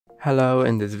Hello,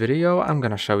 in this video I'm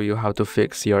gonna show you how to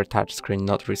fix your touchscreen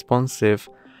not responsive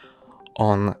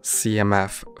on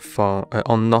CMF phone,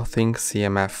 on Nothing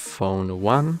CMF Phone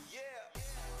 1.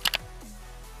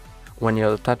 When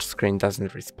your touchscreen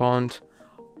doesn't respond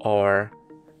or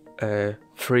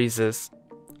freezes,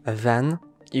 then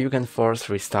you can force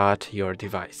restart your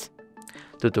device.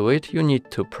 To do it, you need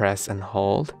to press and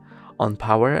hold on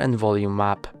power and volume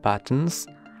up buttons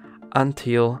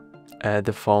until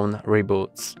the phone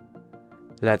reboots.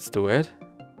 Let's do it.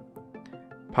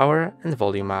 Power and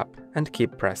volume up, and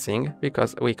keep pressing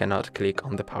because we cannot click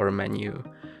on the power menu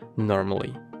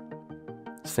normally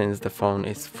since the phone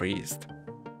is freezed.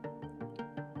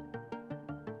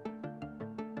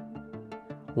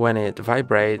 When it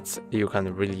vibrates, you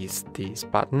can release these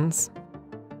buttons,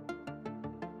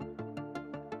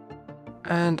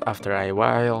 and after a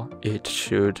while it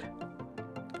should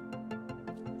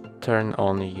turn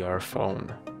on your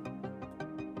phone.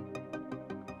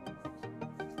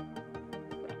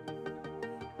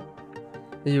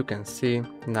 You can see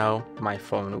now my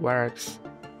phone works,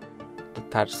 the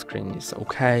touchscreen is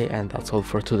okay, and that's all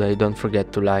for today. Don't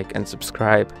forget to like and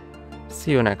subscribe.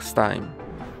 See you next time.